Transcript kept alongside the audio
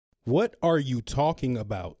What are you talking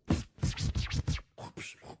about?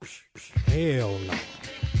 Hell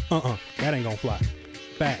no. That ain't gonna fly.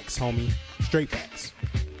 Facts, homie. Straight facts.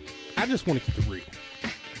 I just want to keep it real.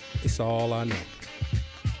 It's all I know.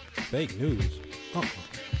 Fake news?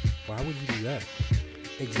 Why would you do that?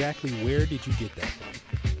 Exactly where did you get that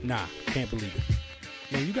from? Nah, can't believe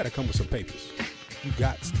it. Man, you gotta come with some papers. You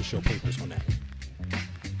got to show papers on that.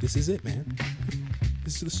 This is it, man.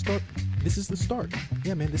 This is the start. This is the start.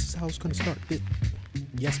 Yeah, man, this is how it's gonna start.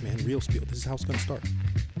 Yes, man, real spiel. This is how it's gonna start.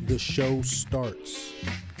 The show starts.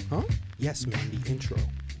 Huh? Yes, man, the intro.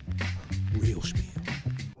 Real spiel.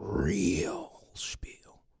 Real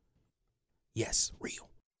spiel. Yes, real.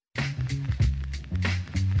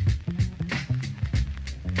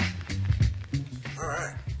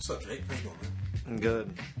 Alright. What's up, Jake? How you doing, man? I'm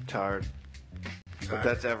good. Tired. But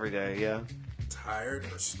that's every day, yeah. Tired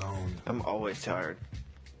or stoned? I'm always tired.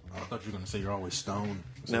 Oh, I thought you were going to say you're always stoned.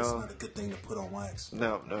 So No. It's not a good thing to put on wax.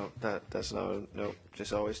 No, that's not, nope.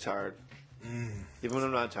 Just always tired. Even when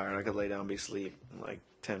I'm not tired, I could lay down and be asleep in like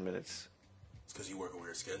 10 minutes. It's because you work a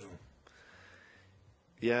weird schedule.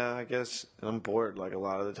 Yeah, I guess I'm bored like a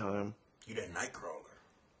lot of the time. You that night crawler.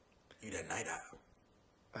 You that night owl.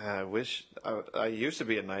 I wish, I used to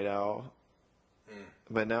be a night owl.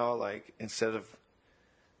 But now, like, instead of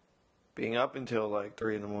being up until like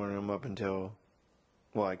 3 in the morning, I'm up until,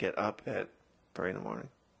 well, I get up at 3 in the morning.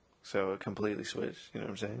 So it completely switched, you know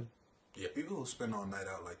what I'm saying? Yeah, people who spend all night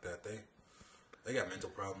out like that, they got mental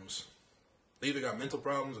problems. They either got mental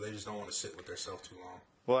problems or they just don't want to sit with themselves too long.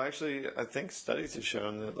 Well, actually, I think studies have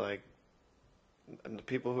shown that, like, the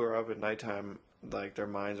people who are up at nighttime, like, their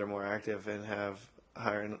minds are more active and have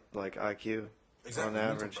higher, like, IQ Exactly, on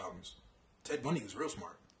mental average. problems. Ted Bundy was real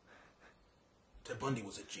smart. Ted Bundy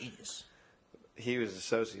was a genius. He was a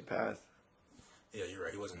sociopath. Yeah, you're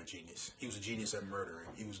right. He wasn't a genius. He was a genius at murdering.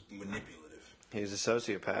 He was manipulative. He was a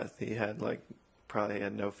sociopath. He had, like, probably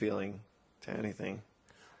had no feeling to anything.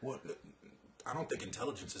 Well, I don't think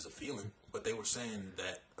intelligence is a feeling, but they were saying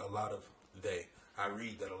that I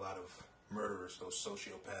read that a lot of murderers, those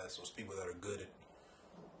sociopaths, those people that are good at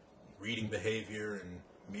reading behavior and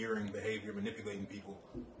mirroring behavior, manipulating people,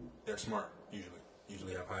 they're smart,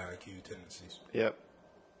 usually have high IQ tendencies. Yep.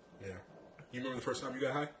 Yeah. You remember the first time you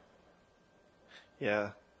got high? Yeah.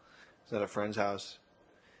 I was at a friend's house.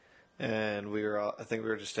 And I think we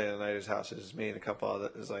were just staying the night at his house. It was me and a couple other,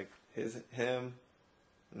 it was like him,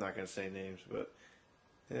 I'm not going to say names, but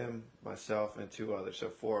him, myself, and 2 others, so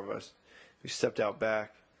 4 of us. We stepped out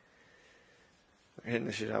back. We're hitting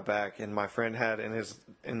the shit out back, and my friend had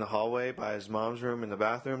in the hallway by his mom's room in the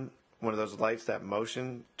bathroom one of those lights that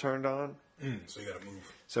motion turned on. So you gotta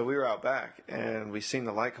move. So we were out back, and we seen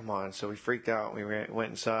the light come on, so we freaked out. We went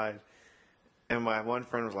inside, and my one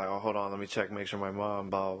friend was like, "Oh, hold on, let me check, make sure my mom,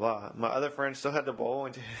 blah, blah, blah." My other friend still had the bowl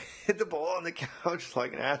and hit the bowl on the couch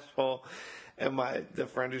like an asshole, and the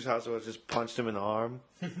friend whose house it was just punched him in the arm.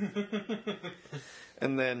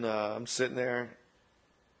 And then I'm sitting there.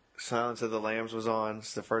 Silence of the Lambs was on.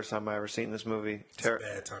 It's the first time I ever seen this movie. It's a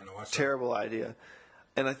bad time to watch. Terrible idea.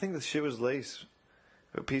 And I think the shit was laced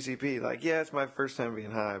with PCP. Like, yeah, it's my first time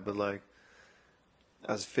being high, but like,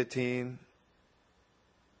 I was 15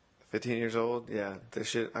 years old. Yeah, this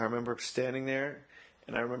shit. I remember standing there,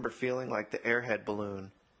 and I remember feeling like the Airhead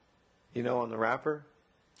balloon, on the wrapper.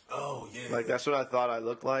 Oh yeah. Like that's what I thought I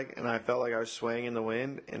looked like, and I felt like I was swaying in the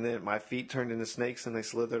wind, and then my feet turned into snakes and they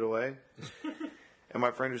slithered away. And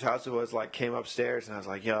my friend whose house it was like came upstairs, and I was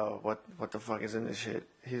like, "Yo, what the fuck is in this shit?"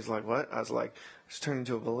 He's like, "What?" I was like, "It's turned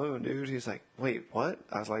into a balloon, dude." He's like, "Wait, what?"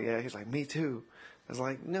 I was like, "Yeah." He's like, "Me too." I was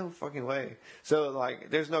like, "No fucking way." So like,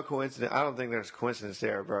 there's no coincidence. I don't think there's coincidence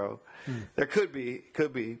there, bro. There could be,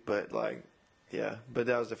 but like, yeah. But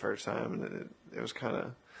that was the first time, and it was kind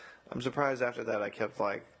of. I'm surprised after that I kept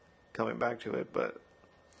like coming back to it, but.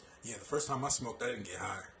 Yeah, the first time I smoked, I didn't get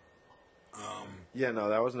high. Yeah, no,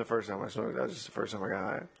 that wasn't the first time I smoked. That was just the first time I got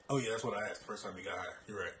high. Oh yeah, that's what I asked. The first time you got high.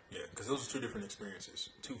 You're right. Yeah, because those are 2 different experiences.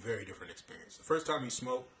 2 very different experiences. The first time you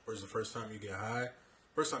smoke versus the first time you get high.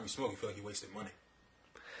 First time you smoke, you feel like you wasted money.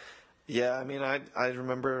 Yeah, I mean, I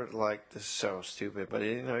remember, like, this is so stupid, but,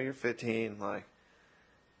 you're 15, like,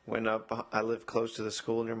 went up, I lived close to the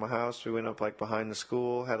school near my house. We went up, like, behind the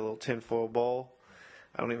school, had a little tinfoil bowl.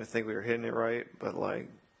 I don't even think we were hitting it right, but, like,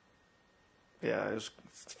 yeah, it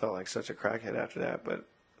felt like such a crackhead after that, but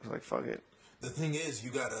I was like, fuck it. The thing is,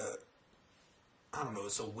 you gotta, I don't know,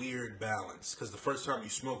 it's a weird balance. Because the first time you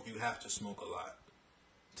smoke, you have to smoke a lot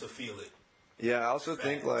to feel it. Yeah, I also fast.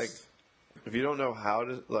 think, like, if you don't know how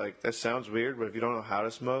to, like, that sounds weird, but if you don't know how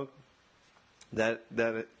to smoke, that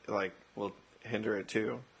like, will hinder it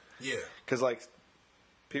too. Yeah. Because, like,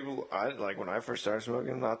 People, I like when I first started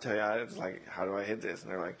smoking. I'll tell you, I was like, "How do I hit this?"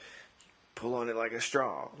 And they're like, "Pull on it like a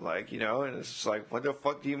straw," like and it's just like, "What the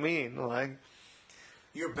fuck do you mean?" Like,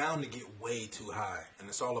 You're bound to get way too high, and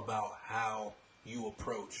it's all about how you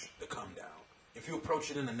approach the come down. If you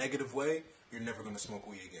approach it in a negative way, you're never going to smoke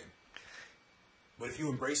weed again. But if you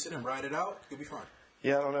embrace it and ride it out, you'll be fine.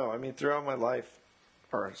 yeah, I don't know. I mean, throughout my life,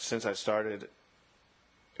 or since I started,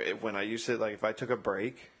 when I used to like, if I took a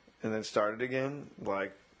break and then started again,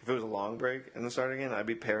 like if it was a long break and then started again, I'd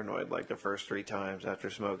be paranoid like the first 3 times after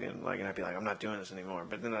smoking, like, and I'd be like, I'm not doing this anymore.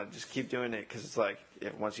 But then I'd just keep doing it because it's like,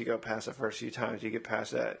 if once you go past the first few times, you get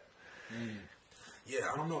past that. Yeah,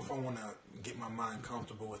 I don't know if I want to get my mind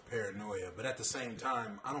comfortable with paranoia, but at the same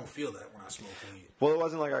time, I don't feel that when I smoke weed. Well, it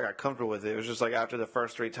wasn't like I got comfortable with it. It was just like after the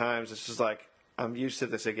first 3 times, it's just like I'm used to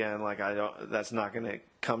this again. Like I don't, that's not gonna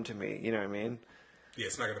come to me. You know what I mean? Yeah,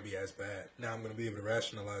 it's not going to be as bad. Now I'm going to be able to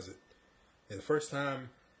rationalize it. Yeah, the first time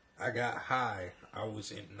I got high, I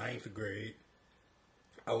was in 9th grade.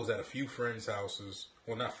 I was at a few friends' houses.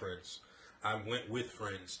 Well, not friends. I went with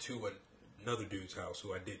friends to another dude's house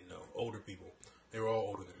who I didn't know. Older people. They were all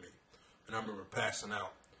older than me. And I remember passing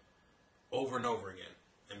out over and over again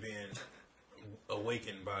and being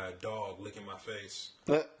awakened by a dog licking my face.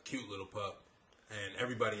 Cute little pup. And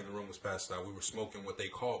everybody in the room was passed out. We were smoking what they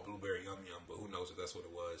call blueberry yum yum, but who knows if that's what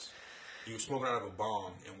it was. You were smoking out of a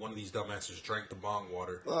bong, and one of these dumbasses drank the bong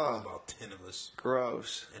water. There was about 10 of us.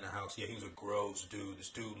 Gross. In the house. Yeah, he was a gross dude. This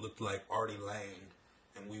dude looked like Artie Lang,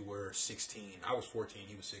 and we were 16. I was 14,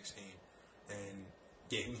 he was 16. And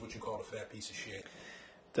yeah, he was what you call a fat piece of shit.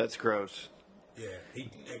 That's gross. Yeah,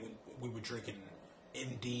 we were drinking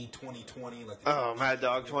MD 2020. Like Mad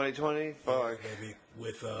Dog 2020? Fuck. Yeah, baby,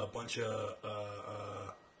 with a bunch of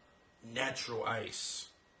natural ice.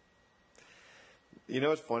 You know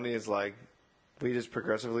what's funny is like we just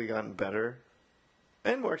progressively gotten better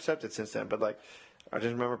and more accepted since then. But like I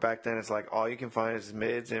just remember back then, it's like all you can find is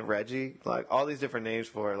Mids and Reggie, like all these different names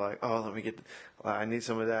for it. Like, oh, let me get, I need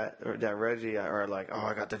some of that or that Reggie, or like, oh,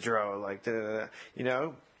 I got the Dro, like, you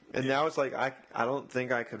know. And now it's like I don't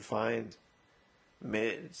think I could find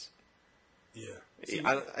Mids. Yeah.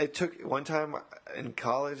 It took one time in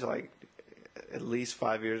college, like at least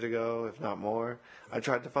 5 years ago, if not more. I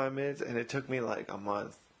tried to find Mids, and it took me like a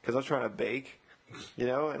month because I was trying to bake. You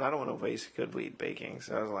know, and I don't want to waste good weed baking.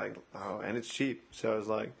 So I was like, oh, and it's cheap. So I was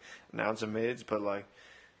like, an ounce of Mids, but like,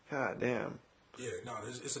 god damn. Yeah, no,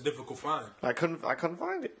 it's a difficult find. I couldn't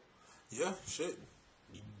find it. Yeah, shit.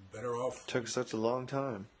 You better off. Took such a long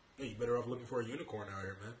time. Yeah, you better off looking for a unicorn out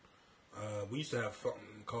here, man. We used to have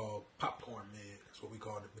something called popcorn mid. That's what we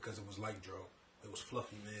called it because it was like Dro. It was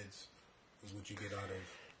fluffy mids. Is what you get out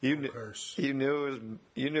of curse. You knew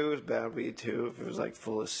it was bad weed too if it was like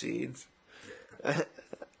full of seeds.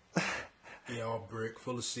 Yeah, all brick,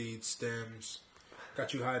 full of seeds, stems.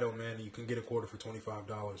 Got you high though, man. You can get a quarter for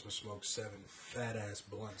 $25 and smoke 7 fat ass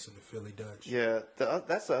blunts in the Philly Dutch. Yeah,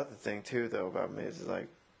 that's the other thing too, though, about Mids is like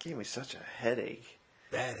gave me such a headache.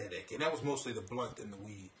 Bad headache, and that was mostly the blunt and the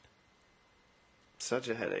weed. Such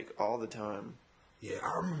a headache all the time. Yeah,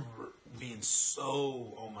 I remember being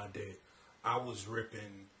so on my day. I was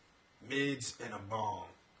ripping Mids and a bong,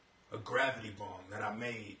 a gravity bong that I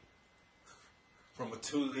made from a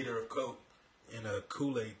 2 liter of Coke in a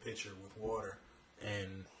Kool-Aid pitcher with water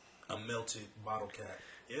and a melted bottle cap.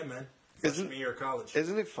 Yeah, man. Freshman year of college.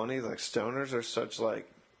 Isn't it funny? Like stoners are such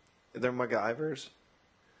like they're MacGyvers.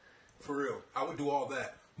 For real, I would do all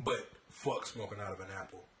that, but fuck smoking out of an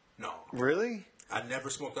apple. No. Really? I never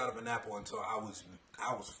smoked out of an apple until I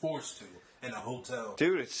was forced to in a hotel.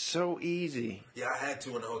 Dude, it's so easy. Yeah, I had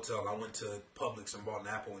to in a hotel. I went to Publix and bought an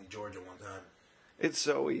apple in Georgia one time. It's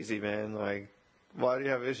so easy, man. Like, why do you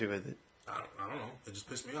have issue with it? I don't know. It just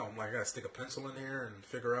pissed me off. I'm like, I gotta stick a pencil in here and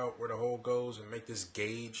figure out where the hole goes and make this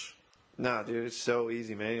gauge. Nah, dude, it's so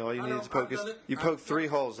easy, man. All you need is I've done it. you poke 3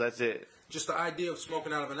 holes. That's it. Just the idea of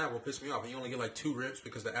smoking out of an apple pissed me off. And you only get like 2 rips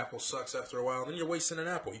because the apple sucks after a while. Then you're wasting an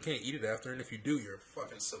apple. You can't eat it after, and if you do, you're a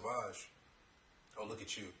fucking savage. Oh, look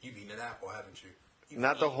at you. You've eaten an apple, haven't you?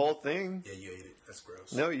 Not the whole thing. Yeah, you ate it. That's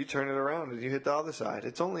gross. No, you turn it around and you hit the other side.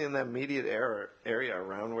 It's only in that immediate area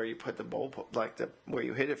around where you put the bowl, like where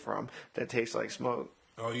you hit it from, that tastes like smoke.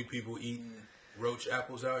 All you people eating roach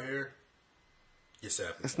apples out here, you're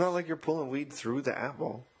savage. It's not like you're pulling weed through the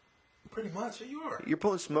apple. Pretty much, yeah, you are. You're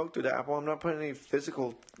pulling smoke through the apple. I'm not putting any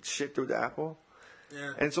physical shit through the apple.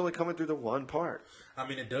 Yeah. And it's only coming through the one part. I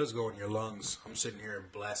mean, it does go in your lungs. I'm sitting here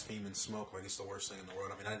blaspheming smoke like it's the worst thing in the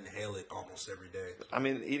world. I mean, I inhale it almost every day. I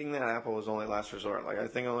mean, eating that apple was only last resort. Like, I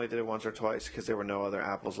think I only did it once or twice because there were no other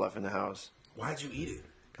apples left in the house. Why'd you eat it?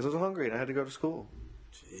 Because I was hungry and I had to go to school.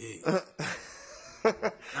 Jeez.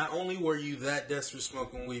 Not only were you that desperate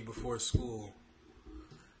smoking weed before school,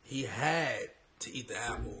 he had to eat the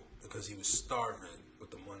apple because he was starving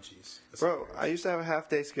with the munchies. That's Bro, hilarious. I used to have a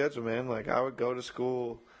half-day schedule, man. Like, I would go to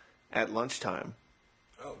school at lunchtime.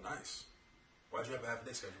 Oh, nice. Why'd you have a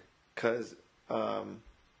half-day schedule? Because I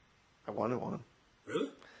wanted one. Really?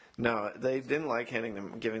 No, they didn't like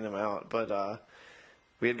giving them out. But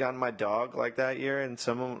we had gotten my dog like that year, and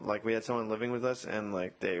we had someone living with us, and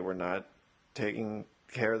like they were not taking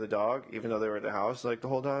care of the dog, even though they were at the house like the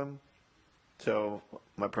whole time. So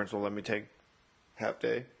my principal let me take half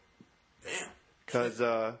day. Damn. Because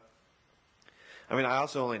I mean, I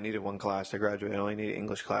also only needed one class to graduate. I only needed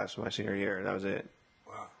English class my senior year, and that was it.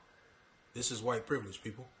 Wow. This is white privilege,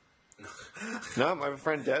 people. No, my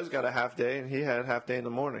friend Des got a half day, and he had a half day in the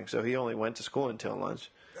morning, so he only went to school until lunch.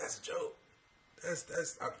 That's a joke.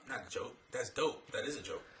 That's not a joke. That's dope. That is a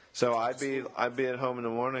joke. So I'd be at home in the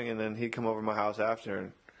morning, and then he'd come over to my house after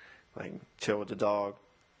and like chill with the dog.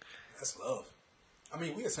 That's love. I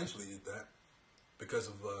mean, we essentially did that because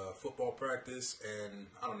of football practice, and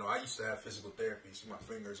I don't know. I used to have physical therapy. See, my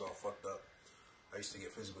fingers all fucked up. I used to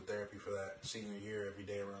get physical therapy for that senior year every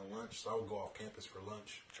day around lunch. So I would go off campus for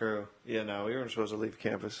lunch. True. Yeah, no, we weren't supposed to leave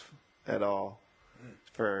campus at all.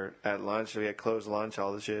 At lunch, we had closed lunch,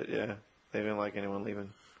 all the shit. Yeah, they didn't like anyone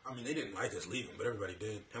leaving. I mean, they didn't like us leaving, but everybody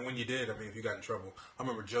did. And when you did, I mean, if you got in trouble, I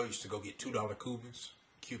remember Joe used to go get $2 $2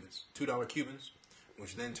 Cubans,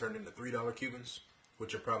 which then turned into $3 Cubans,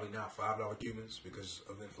 which are probably now $5 Cubans because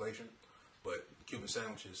of inflation. But Cuban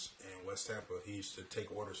sandwiches in West Tampa, he used to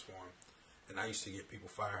take orders for them. And I used to get people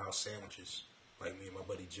Firehouse sandwiches, like me and my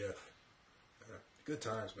buddy Jeff. Good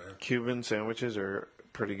times, man. Cuban sandwiches are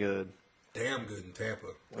pretty good. Damn good in Tampa.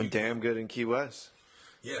 And damn good in Key West.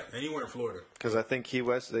 Yeah, anywhere in Florida. Because I think Key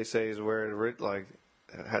West, they say, is where it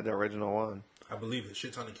had the original one. I believe it.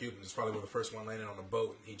 Shit ton of Cubans. It's probably where the first one landed on the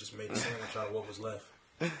boat. And he just made a sandwich out of what was left.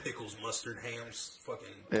 Pickles, mustard, hams, fucking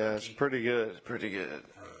Yeah, turkey. it's pretty good. Pretty good.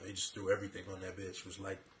 He just threw everything on that bitch. It was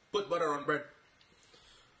like, put butter on bread.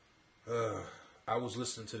 I was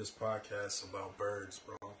listening to this podcast about birds,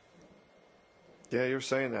 bro. Yeah, you were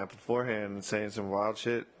saying that beforehand and saying some wild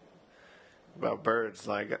shit about birds.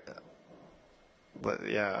 But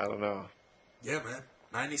yeah, I don't know. Yeah, man.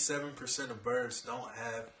 97% of birds don't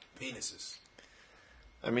have penises.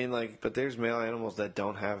 I mean, but there's male animals that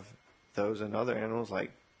don't have those, and other animals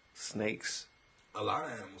like snakes. A lot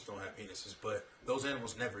of animals don't have penises, but those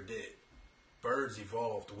animals never did. Birds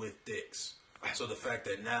evolved with dicks. So the fact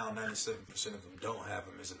that now 97% of them don't have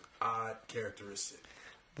them is an odd characteristic.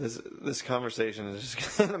 This conversation is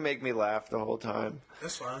just gonna make me laugh the whole time.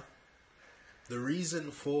 That's fine. The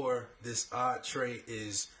reason for this odd trait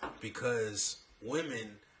is because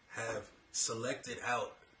women have selected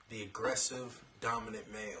out the aggressive,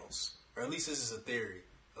 dominant males. Or at least this is a theory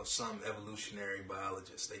of some evolutionary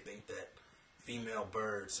biologists. They think that female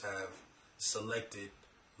birds have selected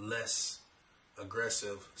less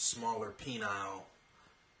aggressive, smaller, penile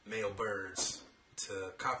male birds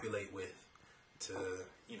to copulate with to,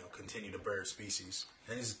 continue the bird species.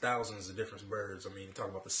 And there's thousands of different birds. I mean, talk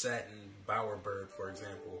about the satin bowerbird, for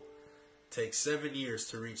example. Takes 7 years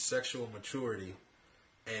to reach sexual maturity,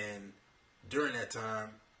 and during that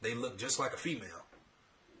time, they look just like a female.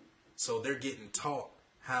 So they're getting taught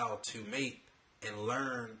how to mate and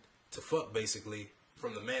learn to fuck, basically,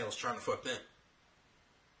 from the males trying to fuck them.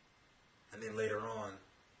 And then later on,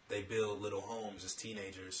 they build little homes as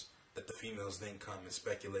teenagers that the females then come and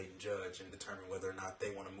speculate and judge and determine whether or not they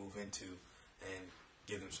want to move into and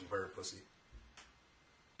give them some bird pussy.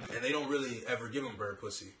 And they don't really ever give them bird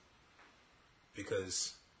pussy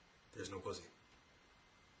because there's no pussy.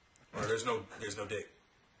 Or there's no dick.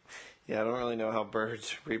 Yeah, I don't really know how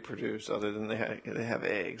birds reproduce other than they have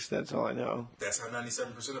eggs. That's all I know. That's how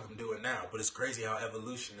 97% of them do it now. But it's crazy how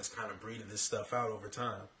evolution has kind of breeded this stuff out over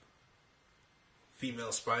time.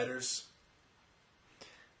 Female spiders.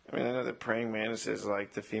 I mean, I know that praying mantises,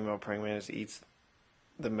 the female praying mantis eats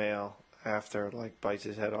the male after, bites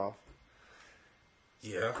his head off.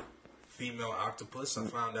 Yeah. Female octopus, I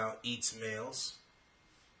found out, eats males.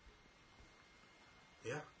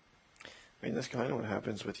 Yeah. I mean, that's kind of what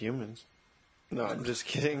happens with humans. No, I'm just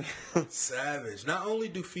kidding. Savage. Not only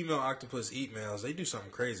do female octopus eat males, they do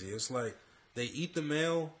something crazy. It's like they eat the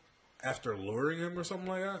male after luring him or something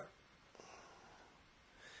like that.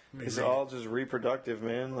 It's all just reproductive,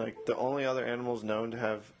 man. The only other animals known to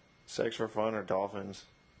have sex for fun are dolphins.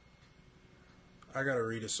 I gotta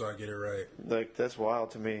read it so I get it right. That's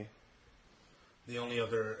wild to me. The only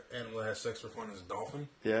other animal that has sex for fun is a dolphin?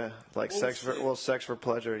 Yeah, sex for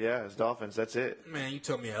pleasure. Yeah, it's dolphins. That's it. Man, you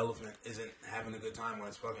tell me an elephant isn't having a good time when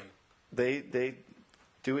it's fucking. They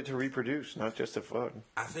do it to reproduce, not just to fuck.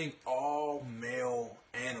 I think all male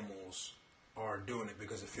animals are doing it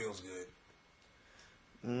because it feels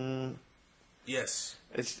good. Yes.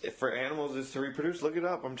 It's for animals. It's to reproduce. Look it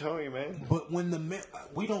up. I'm telling you, man. But when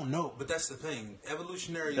we don't know. But that's the thing.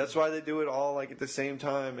 Evolutionary. That's why they do it all like at the same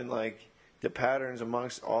time, and like the patterns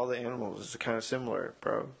amongst all the animals is kind of similar,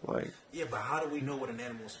 bro. Like, yeah, but how do we know what an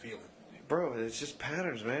animal's feeling? bro, it's just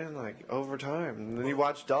patterns, man. Like over time, and then you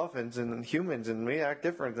watch dolphins and humans, and we act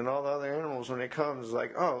different than all the other animals when it comes.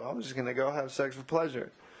 Like, oh, I'm just gonna go have sex for pleasure.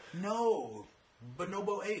 No.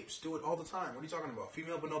 Bonobo apes do it all the time. What are you talking about?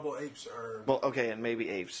 Female bonobo apes are. Well, okay, and maybe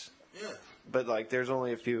apes, Yeah. but like, there's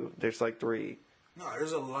only a few. There's like 3. No,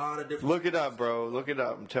 there's a lot of different. Look it up, bro. Look it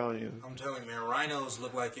up. I'm telling you. I'm telling you, man. Rhinos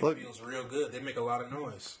look like it Look. feels real good. They make a lot of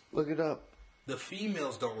noise. Look it up. The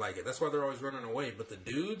females don't like it. That's why they're always running away. But the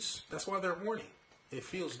dudes, that's why they're horny. It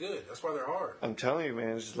feels good. That's why they're hard. I'm telling you,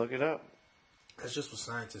 man. Just look it up. That's just what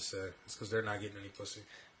scientists say. It's because they're not getting any pussy.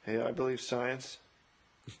 Hey, I believe science.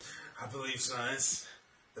 I believe science.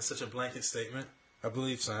 That's such a blanket statement. I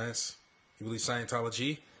believe science. You believe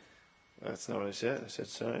Scientology? That's not what I said. I said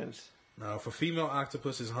science. Now, if a female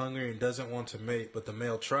octopus is hungry and doesn't want to mate, but the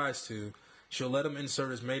male tries to, she'll let him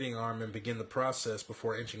insert his mating arm and begin the process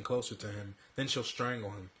before inching closer to him. Then she'll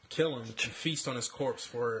strangle him, kill him, and feast on his corpse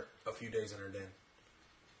for a few days in her den.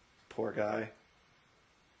 Poor guy.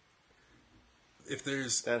 If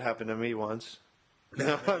there's... That happened to me once.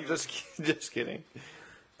 No, I'm just kidding.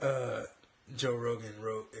 Joe Rogan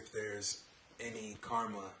wrote, if there's any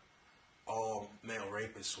karma, all male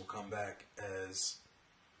rapists will come back as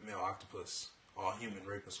male octopus. All human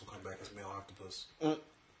rapists will come back as male octopus. Mm.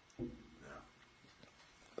 Yeah.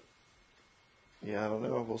 Yeah, I don't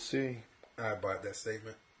know. We'll see. I bought that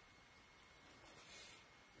statement.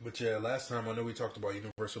 But yeah, last time I know we talked about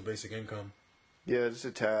universal basic income. Yeah, just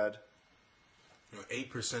a tad.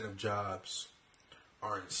 8% of jobs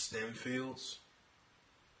are in STEM fields,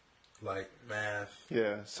 like math.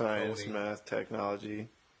 Yeah, science, coding. math, technology.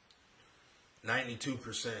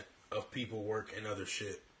 92% of people work in other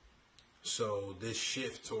shit. So this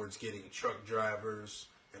shift towards getting truck drivers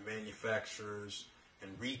and manufacturers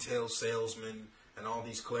and retail salesmen and all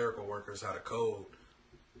these clerical workers how to code,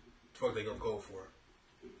 the fuck they gonna code for?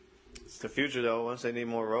 It's the future, though. Once they need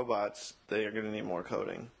more robots, they are going to need more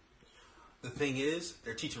coding. The thing is,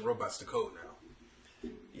 they're teaching robots to code now.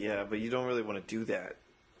 Yeah, but you don't really want to do that.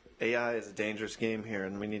 AI is a dangerous game here,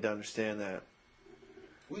 and we need to understand that.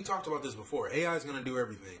 We talked about this before. AI is going to do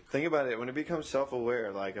everything. Think about it. When it becomes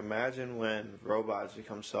self-aware, like imagine when robots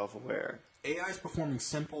become self-aware. AI is performing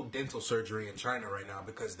simple dental surgery in China right now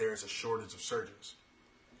because there's a shortage of surgeons.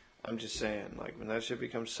 I'm just saying, like when that shit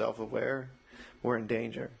becomes self-aware, we're in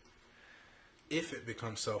danger. If it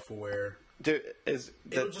becomes self-aware, Dude,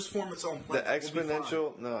 it'll just form its own the planet. We'll be fine.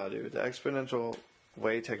 exponential? No, dude, the exponential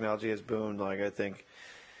way technology has boomed. Like I think,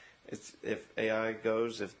 it's if AI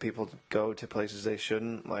goes, if people go to places they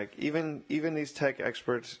shouldn't, like even these tech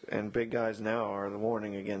experts and big guys now are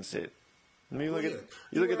warning against it. I mean,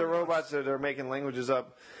 you look at the robots that are making languages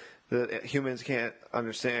up that humans can't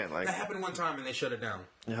understand. Like that happened one time and they shut it down.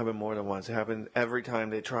 it happened more than once. It happened every time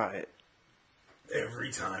they try it.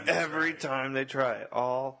 Every time. Every time they try it,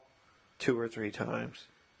 all 2 or 3 times.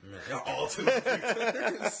 Man, all 2 or 3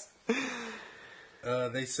 times.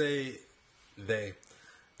 They say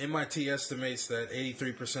MIT estimates that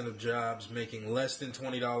 83% of jobs making less than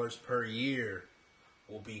 $20 per year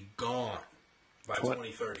will be gone by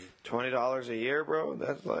 2030. $20 a year, bro?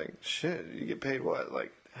 That's like shit. You get paid what,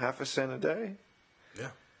 like half a cent a day? Yeah.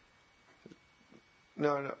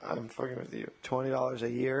 No, I'm fucking with you. $20 a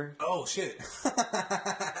year? Oh shit.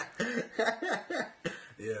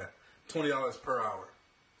 Yeah. $20 per hour.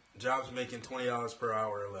 Jobs making $20 per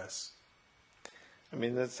hour or less. I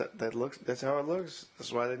mean, that's how it looks.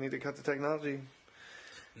 That's why they need to cut the technology.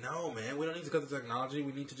 No, man, we don't need to cut the technology.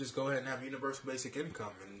 We need to just go ahead and have universal basic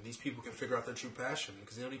income, and these people can figure out their true passion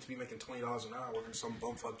because they don't need to be making $20 an hour working some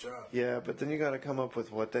bumfuck job. Yeah, but then you got to come up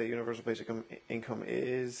with what that universal basic income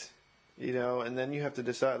is, you know, and then you have to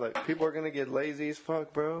decide. Like, people are gonna get lazy as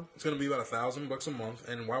fuck, bro. It's gonna be about $1,000 a month,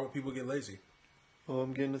 and why would people get lazy? Oh,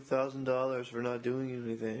 I'm getting $1,000 for not doing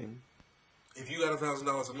anything. If you got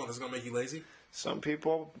 $1,000 a month, it's gonna make you lazy. Some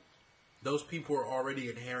people. Those people are already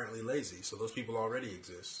inherently lazy, so those people already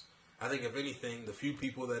exist. I think, if anything, the few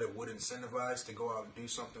people that it would incentivize to go out and do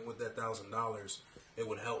something with that $1,000, it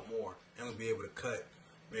would help more, and we'd be able to cut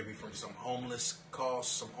maybe from some homeless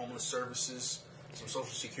costs, some homeless services, some Social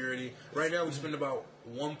Security. Right now, we spend about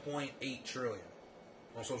 $1.8 trillion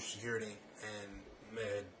on Social Security and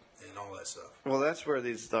med and all that stuff. Well, that's where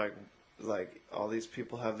these like like all these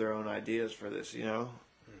people have their own ideas for this, you know?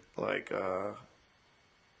 Like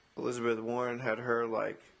Elizabeth Warren had her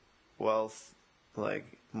like wealth, like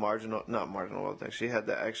not marginal wealth thing. She had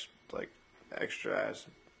the extra ass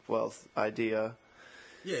wealth idea.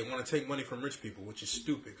 Yeah, you want to take money from rich people, which is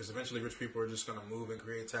stupid because eventually rich people are just going to move and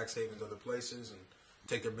create tax havens other places and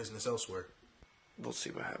take their business elsewhere. We'll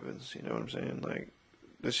see what happens. You know what I'm saying? Like,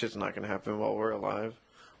 this shit's not going to happen while we're alive.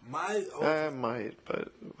 Might,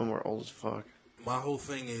 but when we're old as fuck. My whole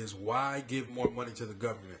thing is, why give more money to the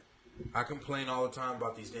government? I complain all the time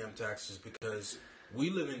about these damn taxes because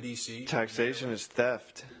we live in D.C. Taxation is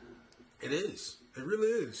theft. It is. It really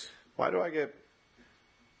is. Why do I get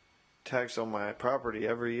taxed on my property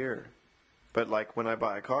every year? But, like, when I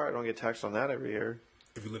buy a car, I don't get taxed on that every year.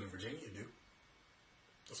 If you live in Virginia, you do.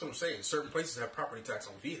 That's what I'm saying. Certain places have property tax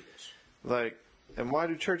on vehicles. Like, and why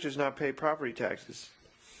do churches not pay property taxes?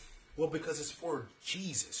 Well, because it's for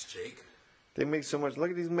Jesus, Jake. They make so much. Look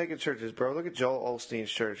at these mega churches, bro. Look at Joel Osteen's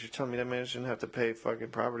church. You're telling me that man shouldn't have to pay fucking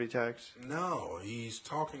property tax? No, he's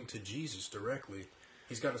talking to Jesus directly.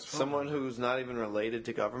 He's got his phone. Someone who's not even related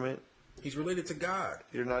to government? He's related to God.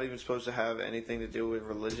 You're not even supposed to have anything to do with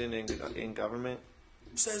religion in government?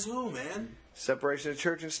 Says who, man? Separation of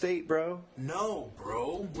church and state, bro. No,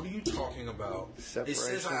 bro. What are you talking about? It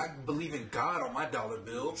says I believe in God on my dollar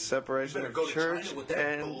bill. Separation of church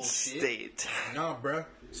and bullshit. State. Nah, bro.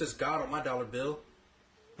 It says God on my dollar bill.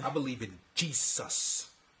 I believe in Jesus.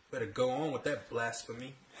 Better go on with that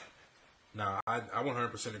blasphemy. Nah, I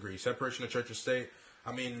 100% agree. Separation of church and state.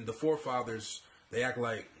 I mean, the forefathers, they act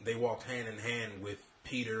like they walked hand in hand with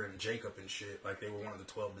Peter and Jacob and shit, like they were one of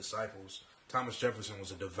the 12 disciples. Thomas Jefferson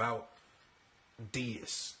was a devout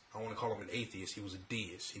deist. I want to call him an atheist. He was a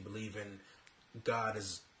deist. He believed in God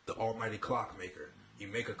as the almighty clockmaker. You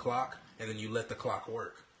make a clock, and then you let the clock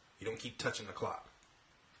work. You don't keep touching the clock.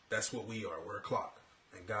 That's what we are. We're a clock.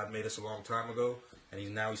 And God made us a long time ago, and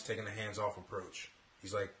he's taking a hands-off approach.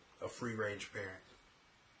 He's like a free-range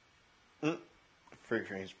parent.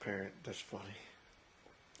 Free-range parent. That's funny.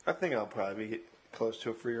 I think I'll probably be close to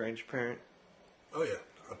a free-range parent. Oh, yeah.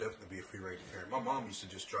 I'll definitely be a free-range parent. My mom used to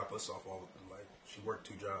just drop us off all the like she worked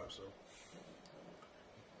 2 jobs, so.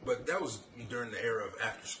 But that was during the era of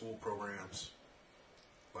after-school programs,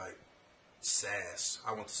 like SAS.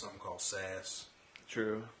 I went to something called SAS.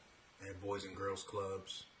 True. They had boys and girls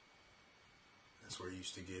clubs. That's where you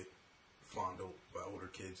used to get fondled by older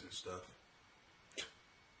kids and stuff.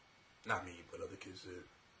 Not me, but other kids did.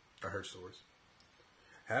 I heard stories.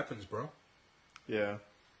 Happens, bro. Yeah.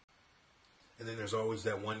 And then there's always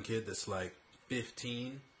that one kid that's like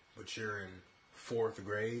 15, but you're in 4th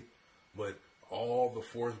grade. But all the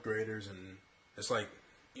 4th graders, and it's like,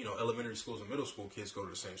 you know, elementary schools and middle school kids go to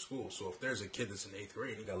the same school. So if there's a kid that's in 8th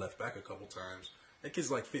grade and he got left back a couple times, that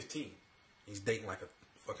kid's like 15. He's dating like a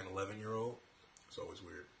fucking 11-year-old. It's always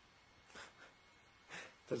weird.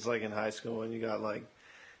 That's like in high school when you got like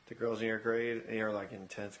the girls in your grade and you're like in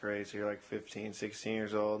 10th grade, so you're like 15, 16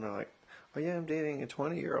 years old, and they're like, oh yeah, I'm dating a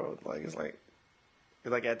 20-year-old. Like, it's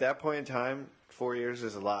like at that point in time, 4 years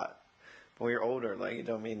is a lot. But when you're older, like, it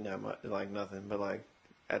don't mean that much, like nothing. But like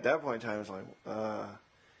at that point in time, it's like,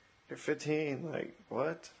 you're 15. Like,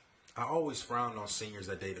 what? I always frowned on seniors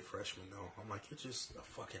that dated freshmen, though. I'm like, you're just a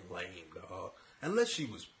fucking lame, dog. Unless she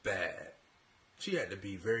was bad. She had to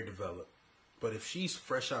be very developed. But if she's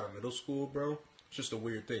fresh out of middle school, bro, it's just a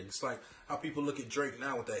weird thing. It's like how people look at Drake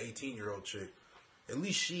now with that 18-year-old chick. At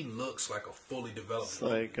least she looks like a fully developed It's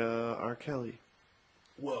like R. Kelly.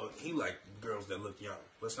 Well, he like girls that look young.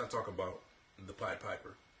 Let's not talk about the Pied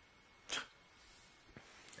Piper.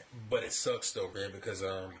 But it sucks, though, man, because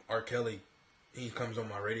R. Kelly, he comes on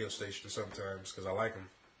my radio station sometimes because I like him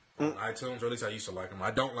on iTunes, or at least I used to like him.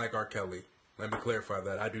 I don't like R. Kelly. Let me clarify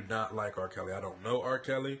that. I do not like R. Kelly. I don't know R.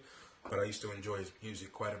 Kelly, but I used to enjoy his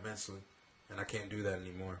music quite immensely, and I can't do that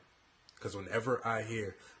anymore. Because whenever I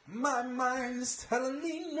hear, my mind is telling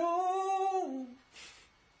me no,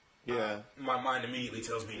 yeah, my mind immediately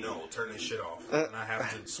tells me no, turn this shit off. And I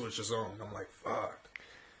have to switch the song. I'm like, fuck.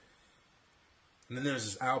 And then there's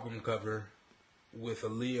this album cover with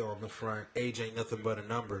Aaliyah on the front, Age Ain't Nothing But a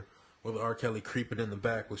Number, with R. Kelly creeping in the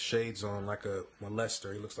back with shades on like a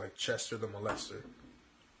molester. He looks like Chester the Molester.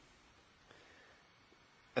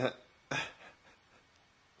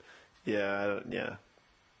 Yeah.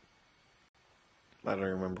 I don't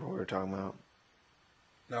remember what we were talking about.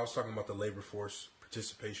 Now I was talking about the labor force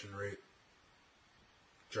participation rate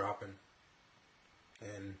dropping.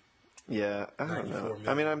 And yeah, I don't know.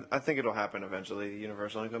 I mean, I think it'll happen eventually,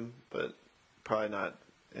 universal income, but probably not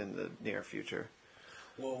in the near future.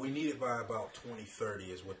 Well, we need it by about 2030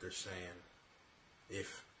 is what they're saying.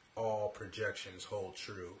 If all projections hold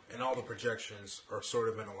true, and all the projections are sort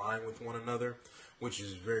of in line with one another, which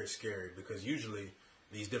is very scary because usually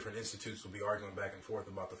these different institutes will be arguing back and forth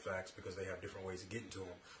about the facts because they have different ways of getting to them.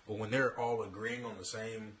 But when they're all agreeing on the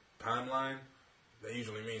same timeline, that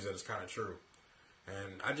usually means that it's kind of true.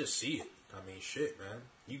 And I just see it. I mean, shit, man.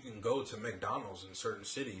 You can go to McDonald's in certain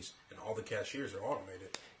cities and all the cashiers are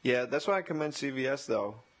automated. Yeah, that's why I commend CVS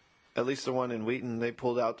though. At least the one in Wheaton, they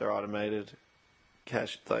pulled out their automated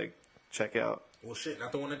cash checkout. Well, shit,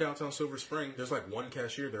 not the one in downtown Silver Spring. There's like one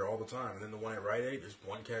cashier there all the time, and then the one at Rite Aid, there's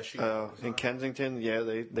one cashier. In Kensington, yeah,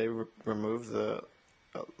 they removed the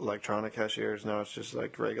electronic cashiers. Now it's just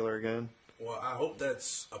like regular again. Well, I hope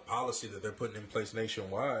that's a policy that they're putting in place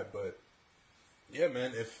nationwide. But yeah,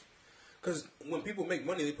 man, because when people make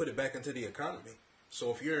money, they put it back into the economy. So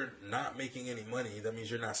if you're not making any money, that means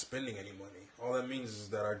you're not spending any money. All that means is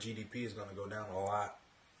that our GDP is going to go down a lot.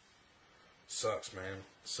 Sucks, man.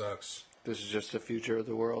 Sucks. This is just the future of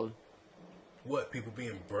the world. What, people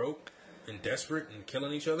being broke and desperate and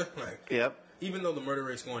killing each other? Like, Yep. even though the murder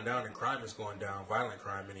rate's going down and crime is going down, violent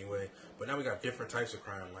crime anyway, but now we got different types of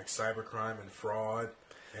crime, like cybercrime and fraud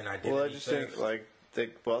and identity Well, I just theft. think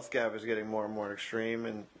the wealth gap is getting more and more extreme,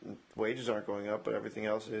 and wages aren't going up, but everything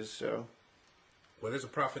else is. So, Well, there's a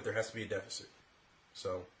profit, there has to be a deficit.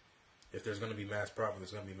 So, if there's going to be mass profit,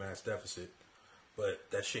 there's going to be mass deficit.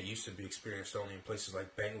 But that shit used to be experienced only in places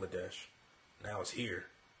like Bangladesh. Now it's here.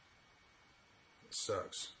 It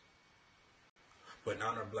sucks. But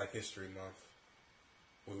not in our Black History Month.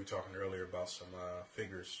 We were talking earlier about some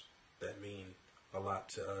figures that mean a lot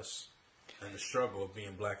to us and the struggle of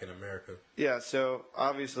being black in America. yeah, so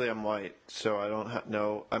obviously I'm white, so I don't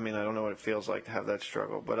know. I mean, I don't know what it feels like to have that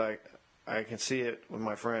struggle, but I can see it with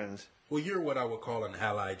my friends. Well, you're what I would call an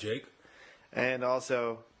ally, Jake. And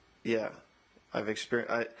also, yeah, I've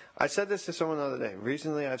experienced. I said this to someone the other day.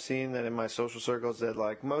 Recently, I've seen that in my social circles that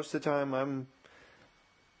like most of the time I'm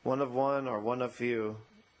one of one or one of few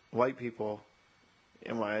white people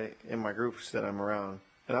in my groups that I'm around,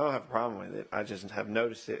 and I don't have a problem with it. I just have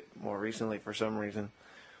noticed it more recently for some reason.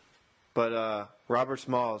 But Robert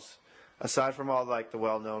Smalls, aside from all like the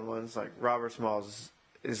well-known ones, like Robert Smalls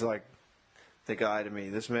is like the guy to me.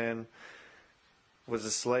 This man was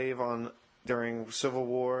a slave during Civil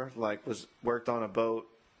War, like worked on a boat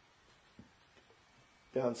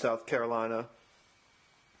down South Carolina.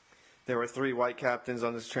 There were 3 white captains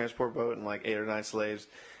on this transport boat and like 8 or 9 slaves.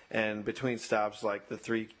 And between stops, like the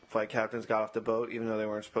 3 white captains got off the boat even though they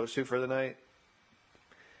weren't supposed to for the night.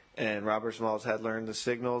 And Robert Smalls had learned the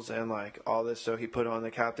signals and like all this, so he put on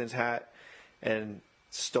the captain's hat and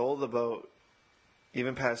stole the boat,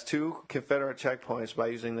 even past 2 Confederate checkpoints by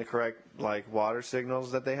using the correct like water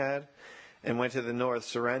signals that they had, and went to the north,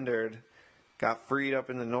 surrendered, got freed up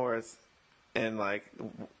in the north, and like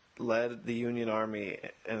led the Union Army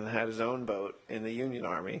and had his own boat in the Union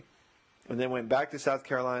Army, and then went back to South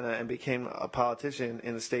Carolina and became a politician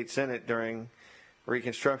in the state Senate during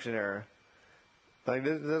Reconstruction era. Like,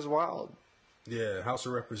 this is wild. Yeah, House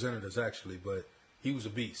of Representatives, actually, but he was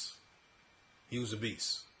a beast. He was a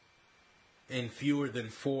beast. In fewer than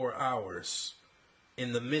 4 hours,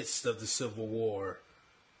 in the midst of the Civil War,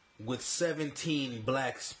 with 17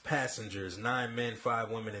 black passengers, 9 men,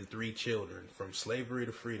 5 women, and 3 children, from slavery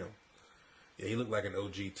to freedom. Yeah, he looked like an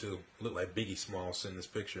OG, too. Looked like Biggie Smalls in this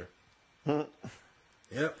picture.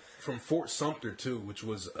 Yep, from Fort Sumter, too, which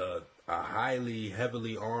was a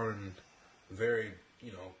heavily armed, very,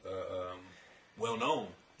 well-known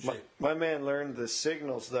shit. My man learned the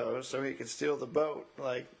signals, though, so he could steal the boat.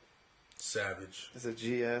 Like, Savage. it's a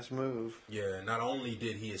G-ass move. Yeah, not only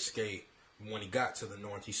did he escape, when he got to the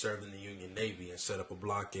north, he served in the Union Navy and set up a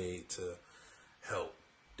blockade to help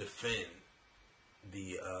defend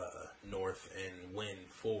the north and win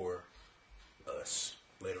for us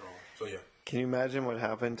later on. So, yeah. Can you imagine what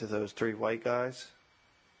happened to those 3 white guys?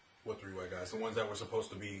 What 3 white guys? The ones that were supposed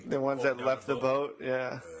to be... The ones that left the boat?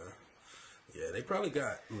 Yeah. Yeah, they probably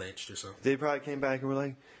got lynched or something. They probably came back and were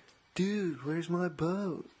like, dude, where's my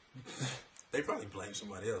boat? They probably blamed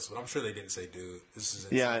somebody else, but I'm sure they didn't say, dude, this is...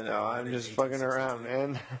 Yeah, I know. I'm just fucking around,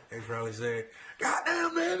 man. They probably said,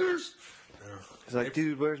 goddamn niggers! It's like,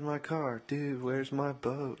 dude, where's my car? Dude, where's my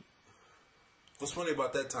boat? What's funny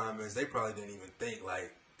about that time is they probably didn't even think,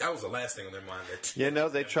 like, that was the last thing on their mind.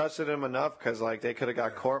 They trusted him enough because, like, they could have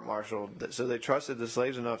got court-martialed. So they trusted the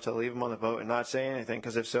slaves enough to leave them on the boat and not say anything,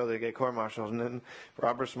 because if so, they get court-martialed. And then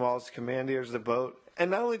Robert Smalls commandeers the boat. And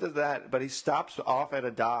not only does that, but he stops off at a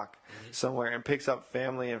dock somewhere and picks up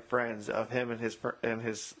family and friends of him and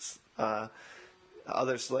his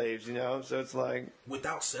other slaves, So it's like...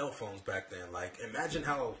 Without cell phones back then, like, imagine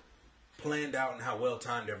how planned out and how well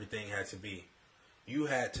timed everything had to be. You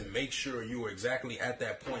had to make sure you were exactly at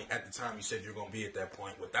that point at the time you said you're going to be at that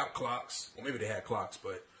point without clocks. Well, maybe they had clocks, but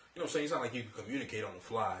you know what I'm saying? It's not like you could communicate on the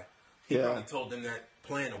fly. He probably told them that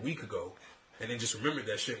plan a week ago and then just remembered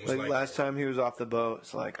that shit and was Like last time he was off the boat,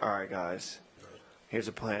 it's like, all right, guys, here's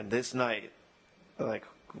a plan. This night, like,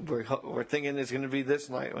 we're thinking it's going to be this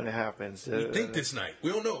night when it happens. We think this night.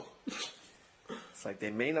 We don't know. It's like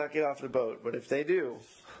they may not get off the boat, but if they do,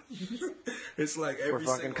 it's like every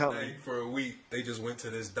single coming. night for a week, they just went to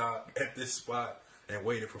this dock at this spot and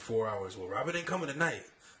waited for 4 hours. Well, Robert ain't coming tonight.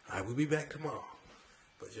 All right, we'll be back tomorrow.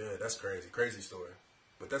 But yeah, that's crazy. Crazy story.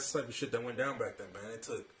 But that's the type of shit that went down back then, man.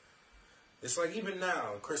 It's like even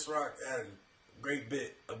now, Chris Rock had a great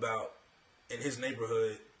bit about in his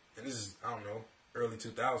neighborhood, and this is, I don't know, early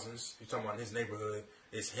 2000s. You're talking about in his neighborhood,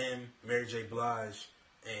 it's him, Mary J. Blige,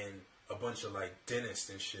 and a bunch of like dentists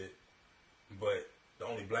and shit. But the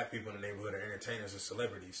only black people in the neighborhood are entertainers and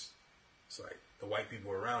celebrities. It's like the white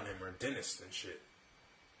people around him are dentists and shit.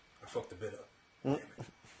 I fucked the bit up. Damn it.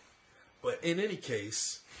 But in any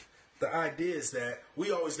case, the idea is that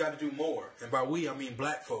we always got to do more. And by we, I mean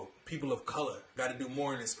black folk, people of color, got to do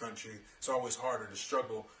more in this country. It's always harder. The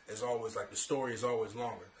struggle is always, like, the story is always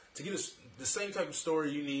longer. To get the same type of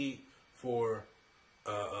story you need for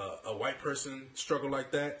a white person struggle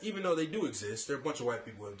like that, even though they do exist, there are a bunch of white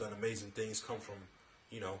people who have done amazing things, come from,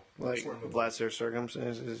 you know. like, bless their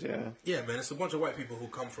circumstances, yeah. Yeah, man, it's a bunch of white people who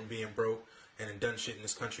come from being broke and have done shit in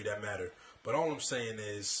this country that matter. But all I'm saying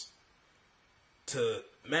is, to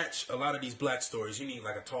match a lot of these black stories, you need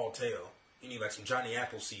like a tall tale. You need like some Johnny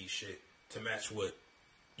Appleseed shit to match what,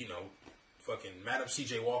 you know, fucking Madam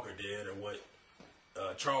C.J. Walker did, or what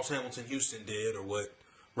Charles Hamilton Houston did, or what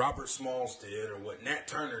Robert Smalls did, or what Nat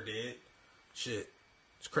Turner did. Shit,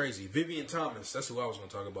 it's crazy. Vivian Thomas, that's who I was going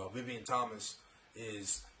to talk about. Vivian Thomas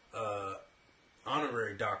is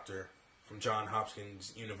honorary doctor from Johns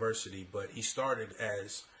Hopkins University, but he started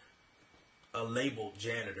as a labeled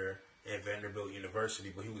janitor at Vanderbilt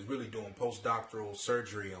University, but he was really doing postdoctoral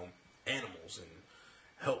surgery on animals and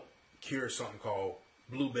helped cure something called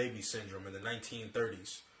blue baby syndrome in the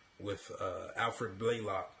 1930s with Alfred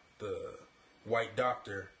Blaylock, the white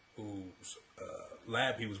doctor whose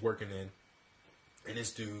lab he was working in. And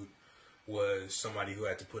this dude was somebody who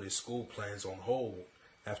had to put his school plans on hold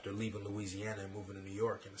after leaving Louisiana and moving to New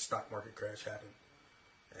York, and the stock market crash happened.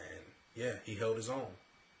 And yeah, he held his own.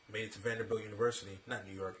 Made it to Vanderbilt University, not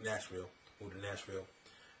New York, Nashville. Moved to Nashville.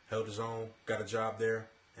 Held his own, got a job there,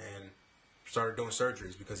 and started doing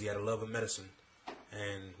surgeries because he had a love of medicine.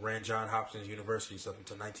 And ran Johns Hopkins University up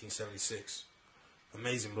until 1976.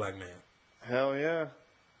 Amazing black man. Hell yeah.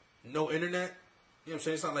 No internet. You know what I'm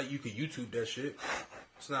saying? It's not like you could YouTube that shit.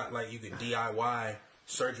 It's not like you could DIY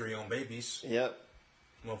surgery on babies. Yep.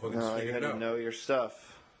 Motherfuckers No, you figured had it to out. know your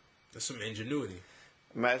stuff. That's some ingenuity.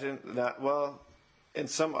 Imagine that. Well, in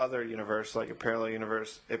some other universe, like a parallel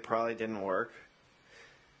universe, it probably didn't work.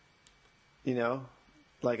 You know?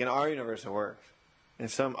 Like in our universe, it worked. In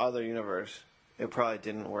some other universe, it probably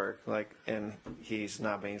didn't work. Like, and he's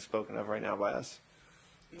not being spoken of right now by us.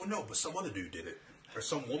 Well, no, but some other dude did it. Or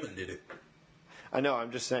some woman did it. I know,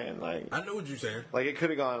 I'm just saying, like... I know what you're saying. Like, it could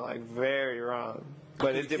have gone, like, very wrong.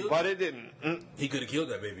 But it did, but it didn't. He could have killed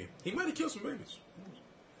that baby. He might have killed some babies.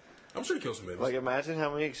 I'm sure he killed some babies. Like, imagine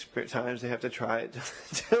how many times they have to try it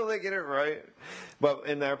until they get it right. But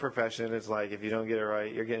in their profession, it's like, if you don't get it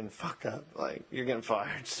right, you're getting fucked up. Like, you're getting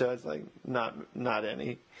fired. So it's like, not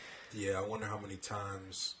any. Yeah, I wonder how many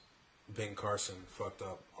times Ben Carson fucked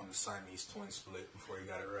up on the Siamese twin split before he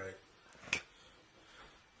got it right.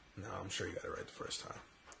 No, I'm sure he got it right the first time.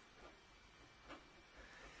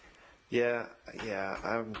 Yeah,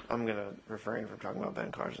 I'm gonna refrain from talking about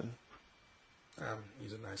Ben Carson.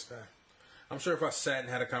 He's a nice guy. I'm sure if I sat and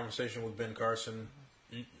had a conversation with Ben Carson,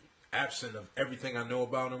 absent of everything I know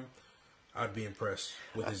about him, I'd be impressed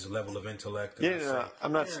with his level of intellect. And Yeah, no,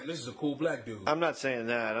 I'm not. Man, this is a cool black dude. I'm not saying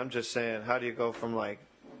that. I'm just saying, how do you go from like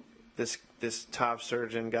this top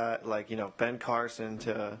surgeon guy, like, you know, Ben Carson,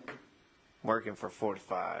 to working for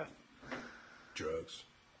 45? Drugs.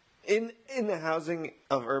 In the housing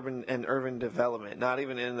of urban development, not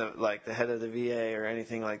even in the like the head of the VA or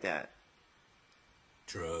anything like that.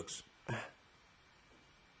 Drugs.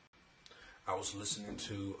 I was listening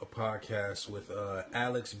to a podcast with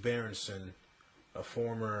Alex Berenson, a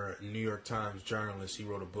former New York Times journalist. He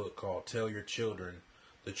wrote a book called Tell Your Children,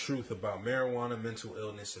 The Truth About Marijuana, Mental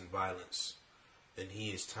Illness, and Violence. And he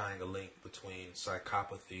is tying a link between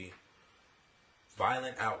psychopathy,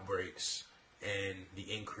 violent outbreaks, and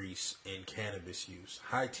the increase in cannabis use.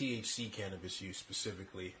 High THC cannabis use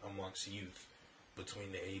specifically amongst youth.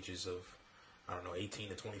 between the ages of, I don't know, 18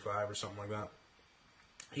 to 25 or something like that.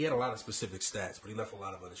 He had a lot of specific stats, but he left a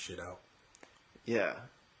lot of other shit out. Yeah,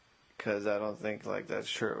 because I don't think like that's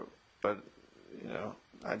true. But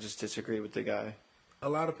I just disagree with the guy. A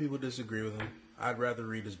lot of people disagree with him. I'd rather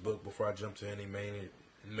read his book before I jump to any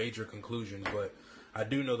major conclusions. But I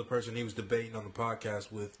do know the person he was debating on the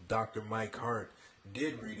podcast with, Dr. Mike Hart,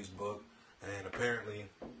 did read his book, and apparently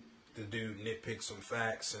the dude nitpicked some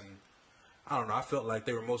facts, and I don't know, I felt like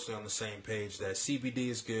they were mostly on the same page that CBD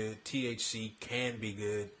is good, THC can be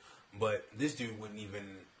good, but this dude wouldn't even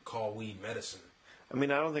call weed medicine. I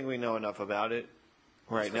mean, I don't think we know enough about it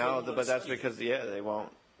right now, but that's because, they won't,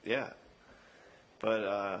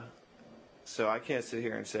 But, so I can't sit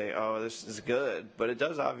here and say, oh, this is good, but it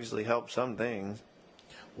does obviously help some things.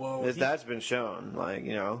 Well, that's been shown,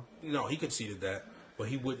 No, he conceded that, but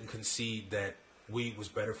he wouldn't concede that weed was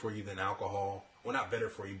better for you than alcohol. Well, not better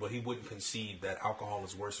for you, but he wouldn't concede that alcohol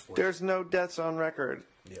is worse for you. There's no deaths on record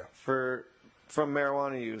from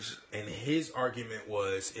marijuana use. And his argument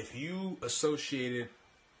was, if you associated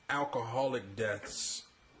alcoholic deaths,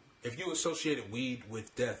 if you associated weed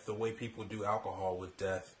with death the way people do alcohol with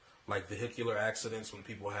death, like vehicular accidents when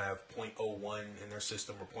people have 0.01 in their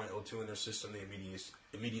system or 0.02 in their system,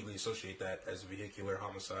 they immediately associate that as a vehicular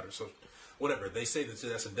homicide or so, whatever. They say that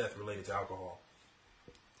that's a death related to alcohol.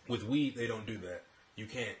 With weed, they don't do that. You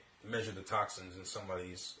can't measure the toxins in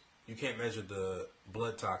somebody's... You can't measure the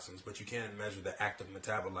blood toxins, but you can measure the active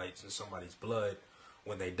metabolites in somebody's blood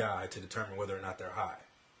when they die to determine whether or not they're high.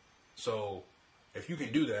 So, if you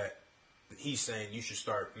can do that, he's saying you should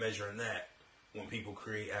start measuring that when people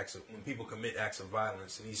commit acts of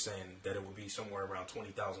violence, and he's saying that it would be somewhere around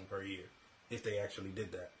 20,000 per year if they actually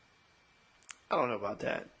did that. I don't know about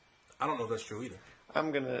that. I don't know if that's true either.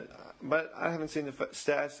 But I haven't seen the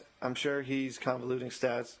stats. I'm sure he's convoluting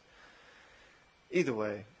stats. Either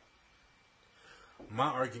way. My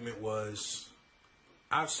argument was,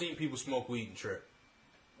 I've seen people smoke weed and trip.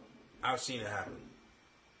 I've seen it happen.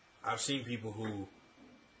 I've seen people who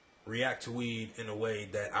react to weed in a way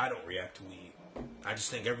that I don't react to weed. I just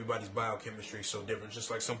think everybody's biochemistry is so different. Just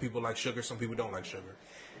like some people like sugar, some people don't like sugar.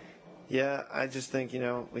 Yeah, I just think,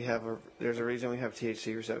 there's a reason we have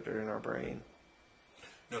THC receptor in our brain.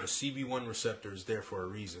 No, the CB1 receptor is there for a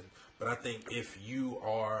reason. But I think if you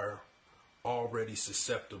are already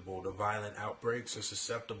susceptible to violent outbreaks or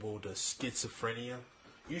susceptible to schizophrenia,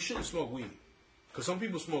 you shouldn't smoke weed. Because some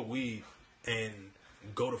people smoke weed and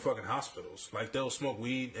go to fucking hospitals. Like, they'll smoke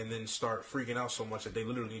weed and then start freaking out so much that they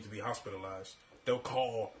literally need to be hospitalized. They'll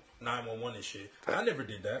call 911 and shit. I never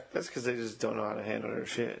did that. That's because they just don't know how to handle their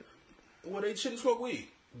shit. Well, they shouldn't smoke weed.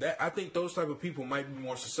 I think those type of people might be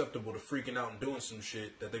more susceptible to freaking out and doing some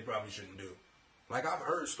shit that they probably shouldn't do. Like, I've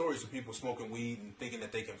heard stories of people smoking weed and thinking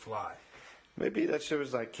that they can fly. Maybe that shit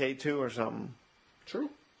was like K2 or something. True.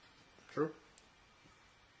 Because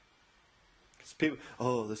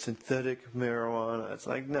people, the synthetic marijuana. It's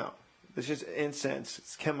like, no. It's just incense.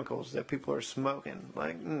 It's chemicals that people are smoking.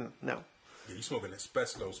 Like, no. Yeah, you smoking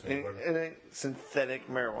asbestos. It ain't synthetic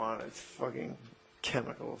marijuana. It's fucking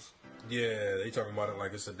chemicals. Yeah, they talking about it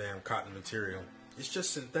like it's a damn cotton material. It's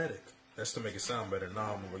just synthetic. That's to make it sound better.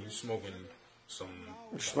 Nah, when you smoking some...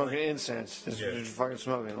 You're smoking incense. That's what you're fucking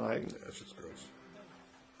smoking. Like, that shit's gross.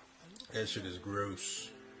 That shit is gross.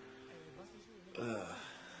 I'm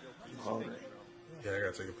hungry. Yeah, I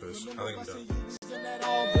gotta take a piss. I think I'm done. Still that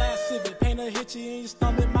all black Civic, paint a hit you in your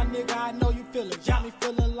stomach, my nigga. I know you feel it. Got me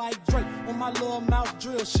feeling like Drake on my little mouth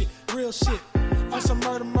drill shit, real shit. On some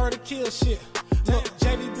murder, kill shit. Look,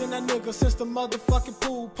 JD been that nigga since the motherfucking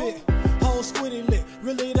pool pit. Whole squiddy lit,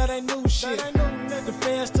 really that ain't new shit. The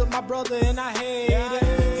fans took my brother and I hate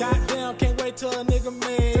it. Goddamn, can't wait till a nigga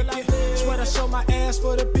make it. Swear to show my ass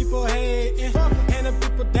for the people hating. And the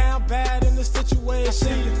people down bad in the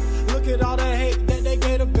situation. Look at all the hate that they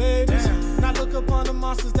gave the babies. Now look upon the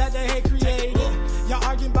monsters that they hate created. Y'all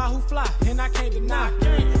arguing about who fly, and I can't deny.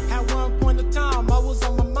 At one point in time, I was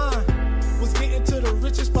on my mind. Was getting to the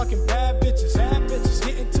richest fucking bad bitches.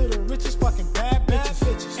 Getting to the richest fucking bad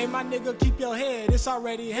bitches. Hey, my nigga, keep your head, it's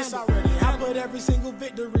already handled. I put every single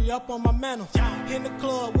victory up on my mantle. In the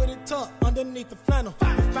club with it tucked underneath the flannel.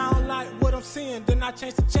 If I don't like what I'm seeing, then I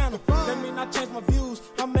change the channel. That mean I change my views,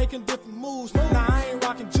 I'm making different moves. Nah, I ain't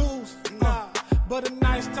rocking jewels, but a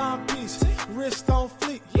nice timepiece. Wrist on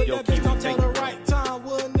fleek, but that bitch don't tell the right time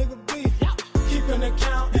where a nigga be. Keeping it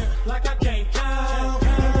counting like I can't count.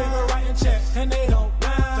 And nigga writing checks and they don't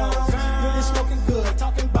bounce. Really smoking good,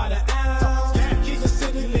 talking by the ounce. Keep the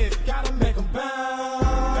city lit, gotta make them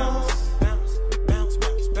bounce. Bounce, bounce,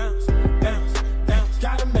 bounce, bounce, bounce, bounce.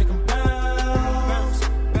 Gotta make them bounce. Bounce,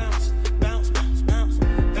 bounce, bounce, bounce,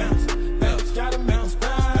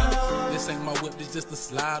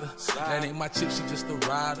 That ain't my chick, she just a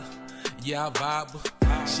rider. Yeah, I vibe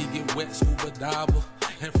her. She get wet, scuba diver.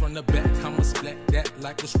 And from the back, I'ma splat that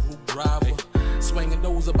like a screwdriver. Swinging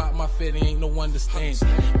those about my fatty, ain't no understanding.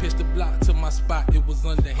 Pitched the block to my spot, it was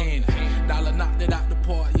underhanded. Dollar knocked it out the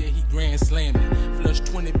park, yeah, he grand slammed it. Flushed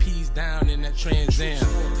 20 P's down in that Trans Am.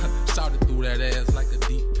 Shot it through that ass like a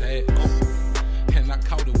deep pass. And I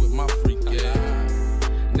caught it with my freak ass.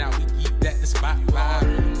 Now we keep that the spot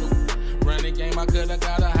vibe. Running game, I coulda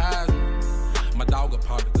got a high. My dog a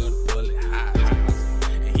part of the bullet high.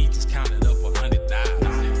 And he just counted up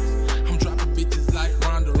 100,000. I'm dropping bitches like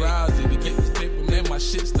Ronda Rousey. To get this paper, man, my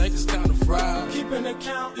shit stank is kinda fried. Keeping it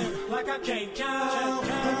counting like I can't count.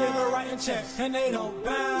 And nigga writing checks and they don't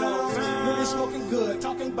bounce. Really smoking good,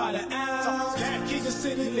 talking about an ounce. Keep the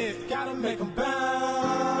city lit, gotta make them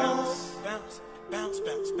bounce. Bounce, bounce,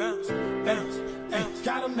 bounce, bounce, bounce, bounce.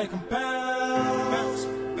 Gotta make them bounce. Bounce,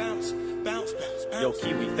 bounce, bounce, bounce. Yo,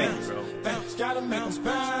 Kiwi, thanks, bro. Bounce, gotta make them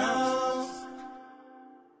bounce.